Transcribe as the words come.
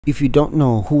If you don't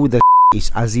know who the is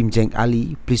Azim Jenk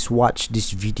Ali, please watch this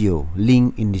video,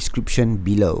 link in description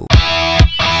below.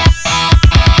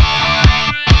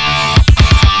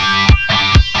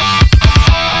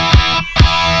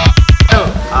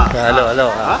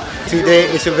 Hello. Today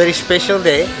is a very special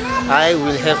day. I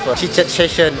will have a chit-chat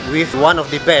session with one of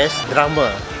the best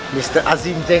drummer, Mr.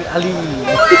 Azim Jenk Ali.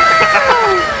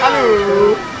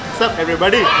 Hello! What's up,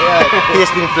 everybody? Yeah, he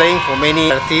has been playing for many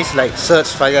artists like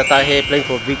Search Faya Tahe, playing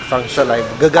for big function like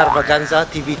Gegar Vaganza,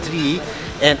 TV3,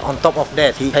 and on top of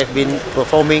that, he has been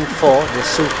performing for the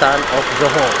Sultan of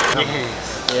Johor.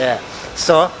 Yes. Yeah.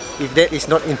 So, if that is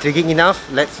not intriguing enough,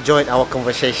 let's join our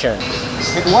conversation.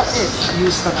 At what age you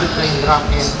started playing drum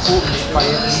and who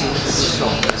inspired you to do so?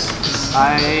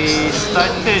 I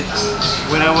started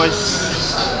when I was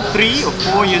 3 or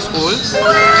 4 years old.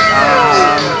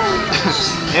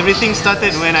 Everything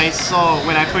started when I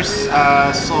first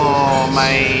saw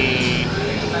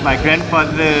my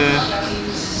grandfather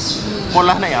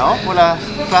pola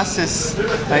classes,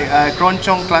 like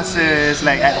keroncong classes,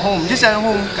 like at home, just at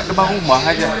home kat depan rumah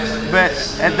aja. But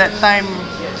at that time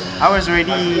I was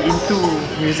already into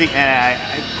music and I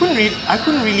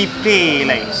couldn't really play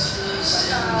like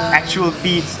actual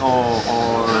beats or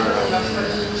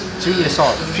 3 years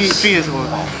old. 3 years old.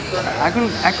 I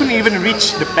couldn't even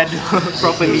reach the pedal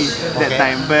properly that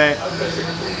time, but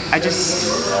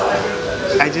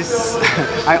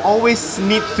I always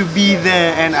need to be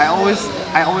there, and I always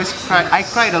cried. I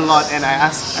cried a lot, and I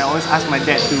always asked my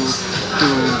dad to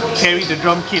carry the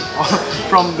drum kit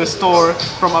from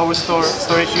our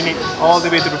storage unit all the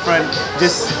way to the front,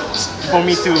 just for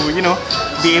me to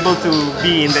be able to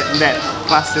be in that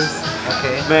classes.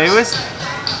 Okay. But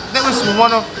that was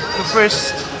one of the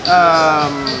first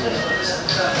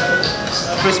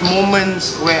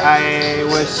moments where I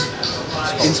was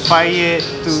inspired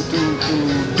to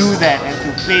do that and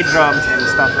to play drums and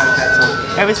stuff like that. So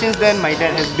ever since then, my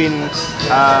dad has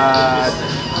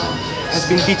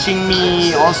been teaching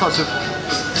me all sorts of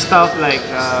stuff, like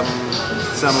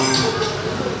some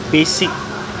basic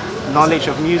knowledge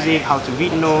of music, how to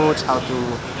read notes, how to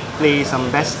play some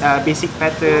basic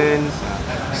patterns.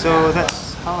 So that's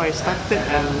how I started.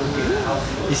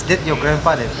 Is that your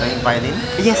grandpa that playing violin?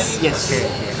 Yes. Okay.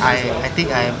 I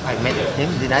think I met him,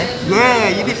 did I?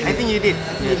 Yeah, you did. I think you did.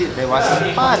 That was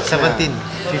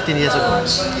 15 years ago.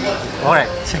 Alright,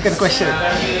 second question.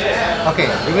 Okay,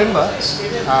 do you remember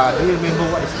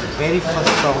what is the very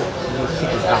first song you hit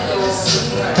the drum?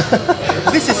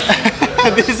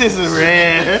 This is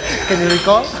rare. Can you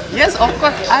recall? Yes, of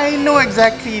course. I know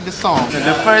exactly the song.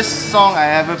 The first song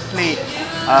I ever played,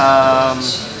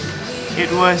 it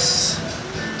was,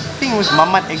 I think it was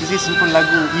Mamat Exist pun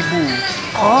lagu Ibu.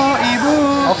 Oh, Ibu.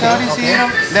 Okay.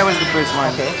 That was the first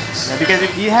one. Okay. Yeah, because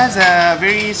it has a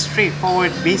very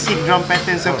straightforward, basic drum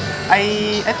pattern. So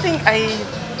I think I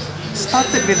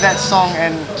started with that song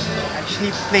and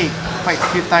actually played quite a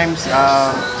few times.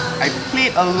 I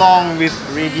played along with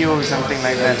radio or something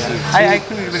like that. I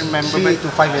couldn't even remember. 3 to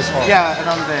 5 years old. Yeah,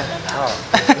 around there. Oh.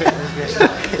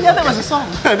 Yeah, that was a song.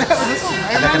 I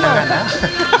remember.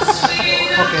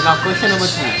 Okay, now question number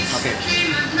 2. Okay,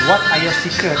 what are your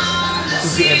secrets to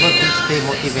be able to stay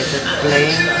motivated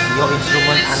playing your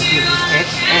instrument until this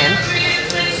age? And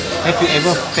have you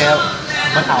ever felt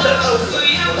burnt out?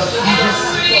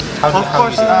 Of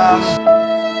course,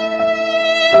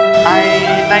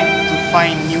 I like to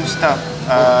find new stuff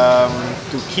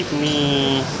to keep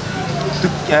me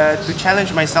to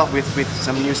challenge myself with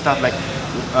some new stuff, like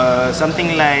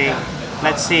something like,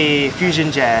 let's say,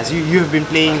 fusion jazz. You have been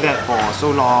playing that for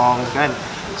so long, kan?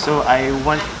 So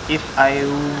if I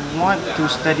want to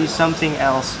study something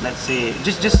else, let's say,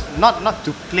 just not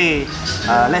to play,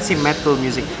 let's say, metal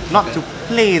music, not to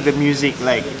play the music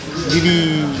like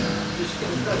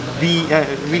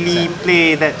really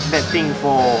play that thing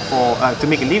for to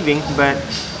make a living, but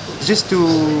just to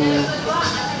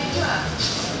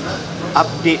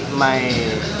update my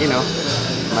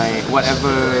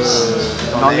whatever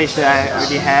knowledge that I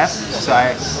already have. So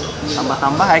I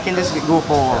can just go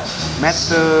for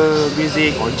metal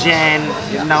music or gen.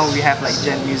 Now we have like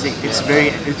gen music. It's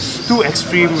too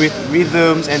extreme with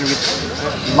rhythms and with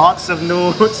lots of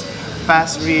notes,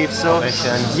 fast riffs. So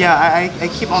yeah, I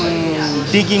keep on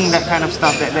digging that kind of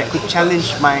stuff that could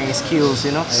challenge my skills,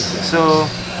 So,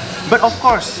 but of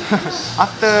course,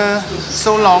 after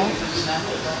so long,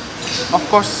 of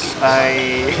course,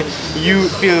 you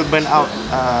feel burnt out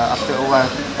after a while,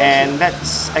 and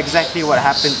that's exactly what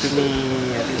happened to me,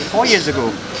 I think, 4 years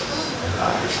ago.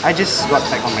 I just got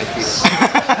back on my feet.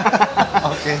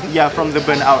 Okay. Yeah, from the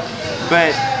burnout,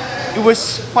 but it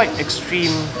was quite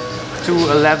extreme to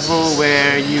a level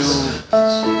where you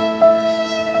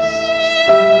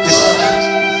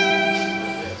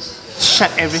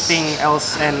shut everything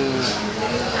else and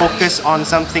focus on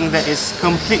something that is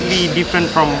completely different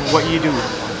from what you do.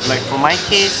 Like for my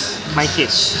case, my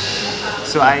kids.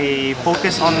 So I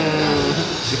focus on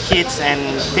the kids and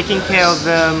taking care of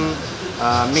them,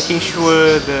 making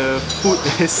sure the food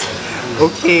is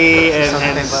okay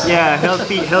and yeah,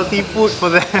 healthy food for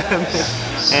them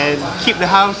and keep the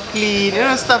house clean, you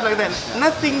know, stuff like that.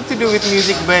 Nothing to do with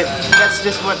music, but that's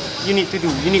just what you need to do.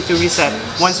 You need to reset.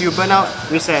 Once you burn out,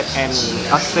 reset. And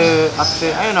after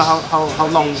I don't know how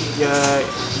long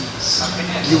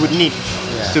you would need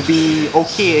to be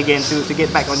okay again to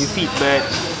get back on your feet, but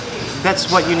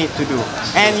that's what you need to do.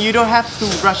 And you don't have to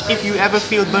rush. If you ever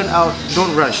feel burnt out,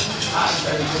 don't rush.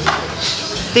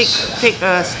 Take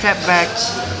a step back,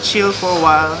 chill for a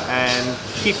while, and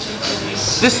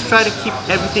just try to keep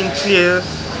everything clear.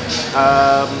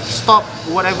 Stop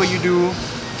whatever you do,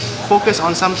 focus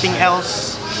on something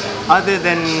else other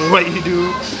than what you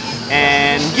do,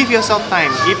 and give yourself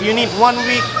time. If you need 1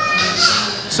 week,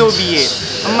 so be it.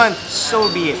 A month, so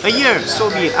be it. A year, so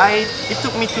be it. It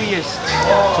took me 2 years.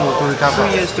 To recover.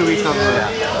 2 years to recover.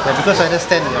 Yeah, because I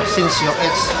understand, you know, since your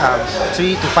age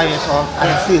 3 to 5 years old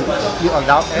until you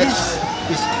adult age,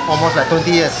 it's almost like 20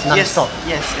 years non-stop.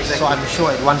 Yes, exactly. So I'm sure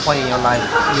at one point in your life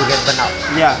you get burnt out.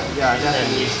 Yeah,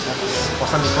 definitely. For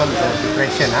some people it's a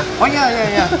depression, huh? Oh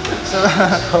yeah. So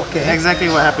Okay. exactly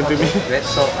what happened to me. Great.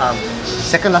 So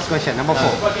second last question, number 4.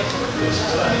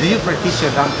 Do you practice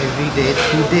your drum every day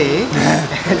today?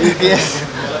 And if yes,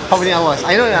 how many hours?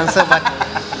 I know the answer, but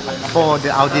for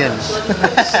the audience.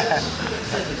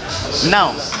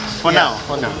 Now, for now.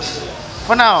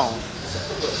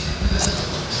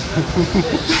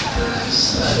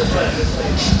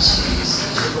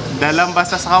 Dalam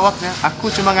bahasa Sarawaknya,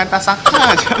 aku cuma ngantar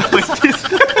saka je practice.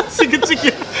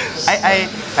 Sikit-sikit.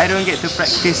 I don't get to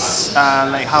practice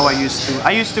like how I used to.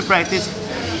 I used to practice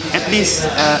at least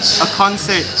a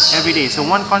concert every day. So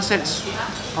one concert is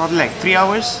probably like 3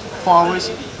 hours, 4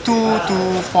 hours, 2 to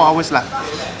 4 hours lah.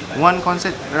 One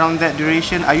concert around that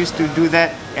duration. I used to do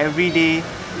that every day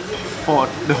for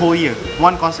the whole year.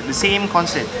 One concert, the same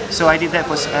concert. So I did that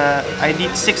for I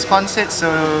did 6 concerts.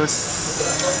 So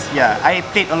yeah, I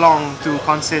played along to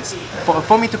concerts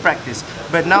for me to practice.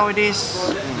 But nowadays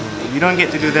you don't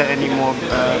get to do that anymore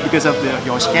because of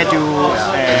your schedule.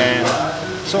 And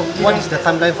So what is the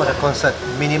timeline for the concert?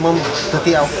 Minimum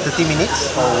 30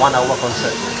 minutes or 1 hour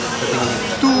concert? 30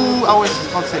 minutes. 2 hours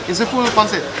concert. It's a full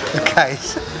concert.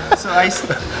 Guys, So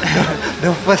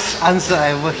the first answer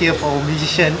I ever hear for a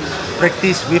musician,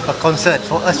 practice with a concert.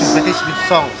 For us, we practice with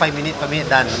song, 5 minutes,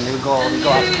 done. And we go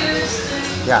up.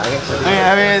 Yeah,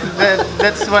 I mean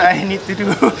that's what I need to do.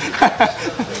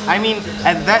 I mean,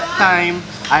 at that time,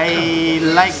 I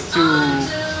like to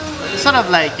sort of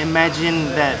like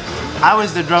imagine that I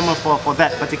was the drummer for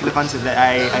that particular concert that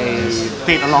I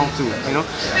played along to, you know.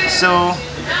 So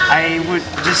I would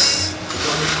just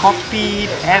copy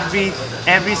every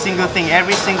single thing,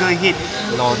 every single hit.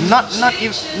 Not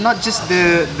just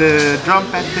the drum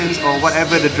patterns or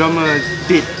whatever the drummer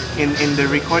did in the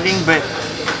recording, but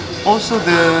also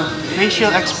the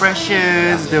facial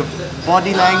expressions, the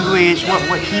body language,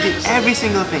 what he did, every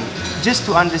single thing, just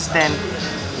to understand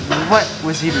what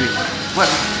was he doing,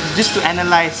 just to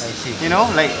analyze, you know.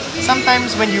 Like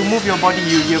sometimes when you move your body,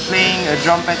 you're playing a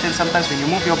drum pattern. Sometimes when you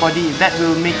move your body, that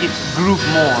will make it groove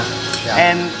more,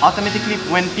 and automatically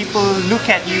when people look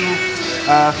at you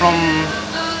from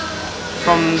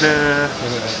the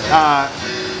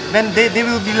then they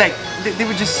will be like they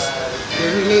would just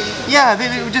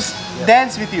they would just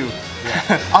dance with you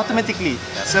automatically.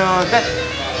 So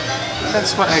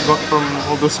that's what I got from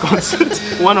all those concerts.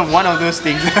 one of those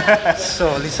things.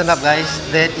 So listen up, guys.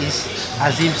 That is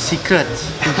Azim's secret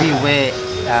to be where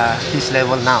his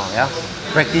level now. Yeah,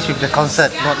 practice with the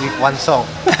concert, not with one song.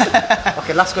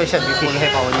 Okay, last question before we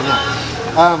have our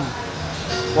union.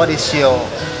 What is your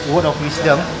word of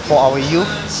wisdom for our youth,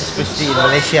 especially in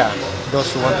Malaysia?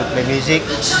 Those who want to play music,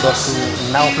 those who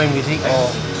now play music or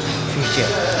future.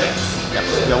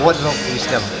 Your word of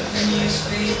wisdom.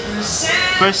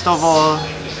 First of all,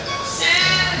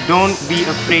 don't be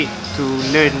afraid to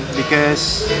learn,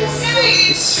 because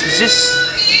it's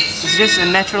just a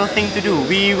natural thing to do.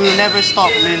 We will never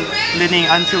stop learning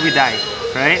until we die,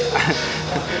 right?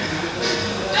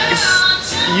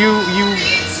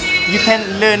 You can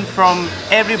learn from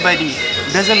everybody.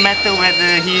 Doesn't matter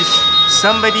whether he's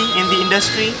somebody in the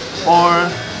industry or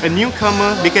a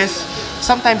newcomer, because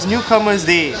sometimes newcomers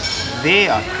they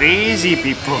are crazy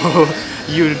people.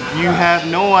 You have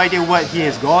no idea what he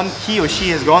or she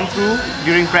has gone through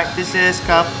during practices,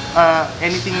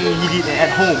 anything he did at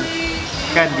home,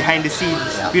 behind the scenes.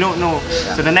 We don't know.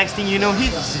 So the next thing you know,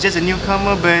 he's just a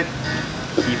newcomer, but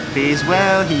he plays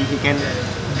well. He can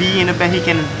be in a band. He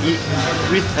can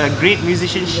with great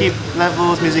musicianship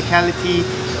levels, musicality.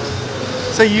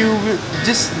 So you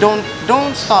just don't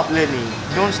stop learning.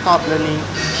 Don't stop learning.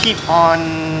 Keep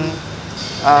on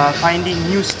finding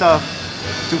new stuff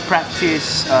to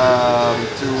practice,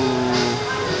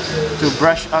 to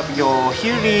brush up your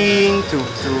hearing, to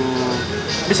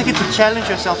basically to challenge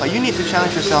yourself. You need to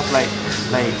challenge yourself like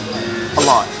a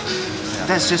lot.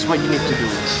 That's just what you need to do.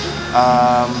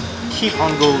 Keep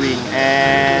on going.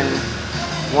 And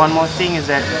one more thing is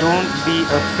that don't be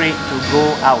afraid to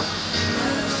go out.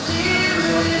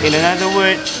 In another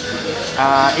word,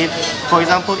 for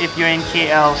example, if you're in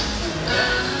KL,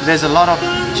 there's a lot of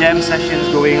jam sessions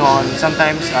going on,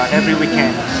 sometimes every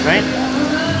weekend, right?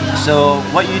 So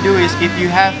what you do is, if you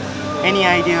have any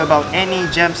idea about any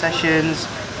jam sessions,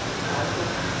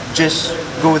 just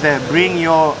go there, bring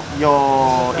your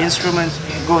instruments,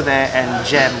 go there and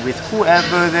jam with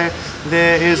whoever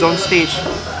there is on stage.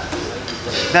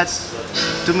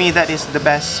 To me, that is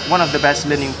one of the best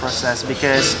learning process,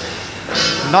 because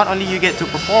not only you get to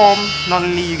perform, not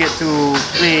only you get to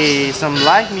play some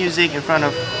live music in front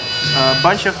of a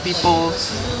bunch of people,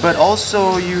 but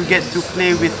also you get to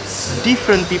play with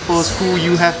different people who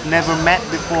you have never met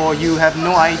before. You have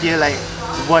no idea like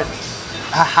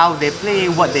how they play,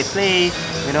 what they play,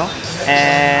 you know,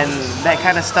 and that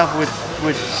kind of stuff would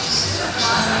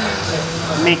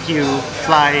make you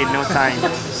fly in no time.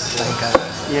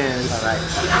 Yes.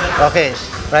 Alright. Okay.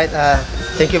 Right.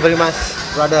 Thank you very much,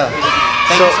 brother.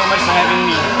 Thank you so much for having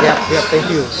me. Yeah,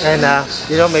 thank you. And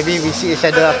you know, maybe we see each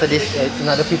other after this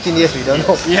another 15 years. We don't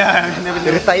know. Yeah, never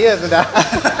know. Retire sudah.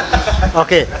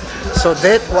 Okay. So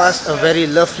that was a very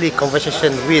lovely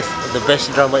conversation with the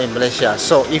best drummer in Malaysia.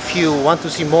 So if you want to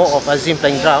see more of Azim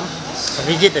playing drum,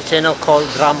 visit the channel called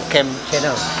Drum Camp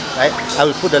channel. Right? I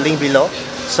will put the link below.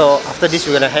 So after this,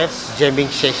 we're gonna have jamming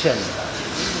session.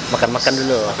 Makan-makan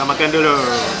dulu. Makan-makan dulu.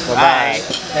 Bye.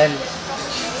 And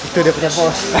itu dia punya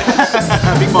boss.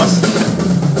 Big boss.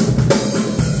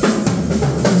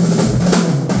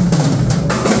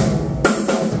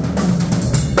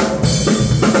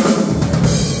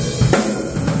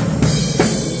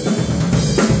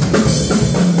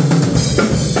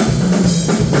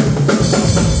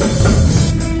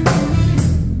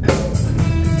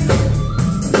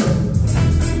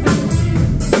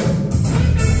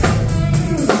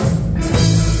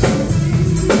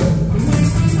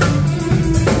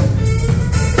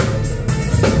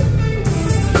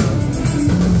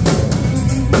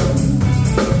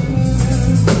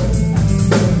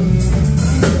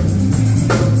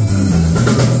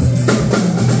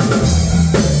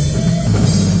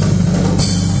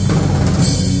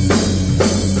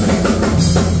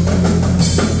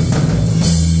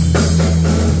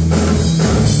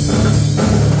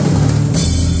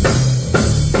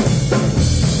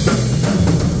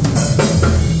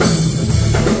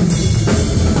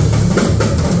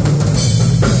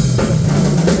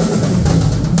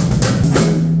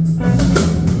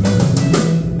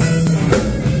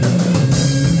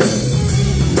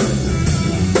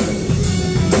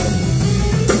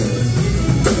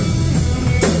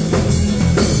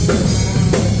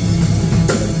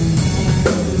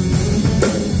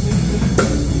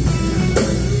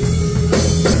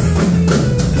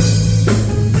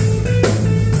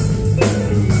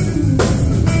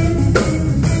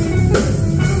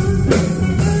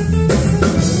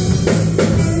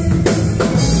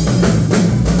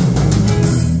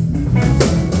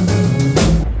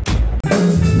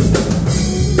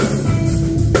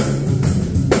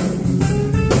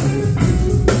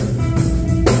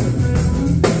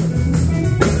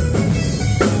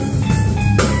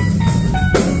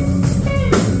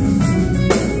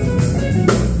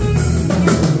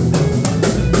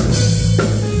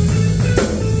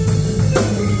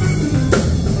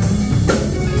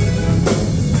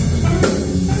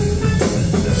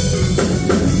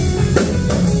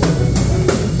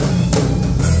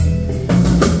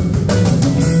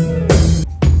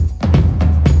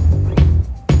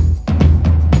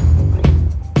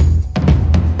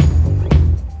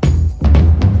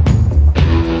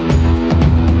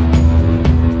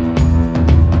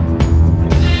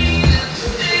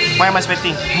 Why am I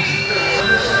sweating?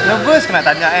 Nervous kena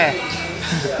tanya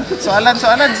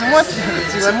Soalan-soalan semua.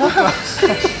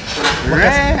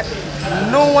 Rare.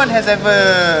 no one has ever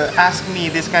asked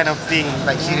me this kind of thing.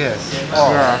 Like serious?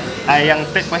 Yang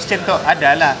third question tu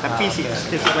ada lah, tapi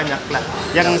sikit banyak lah.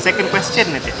 Yang second question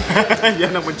nanti,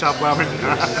 jangan mencabar.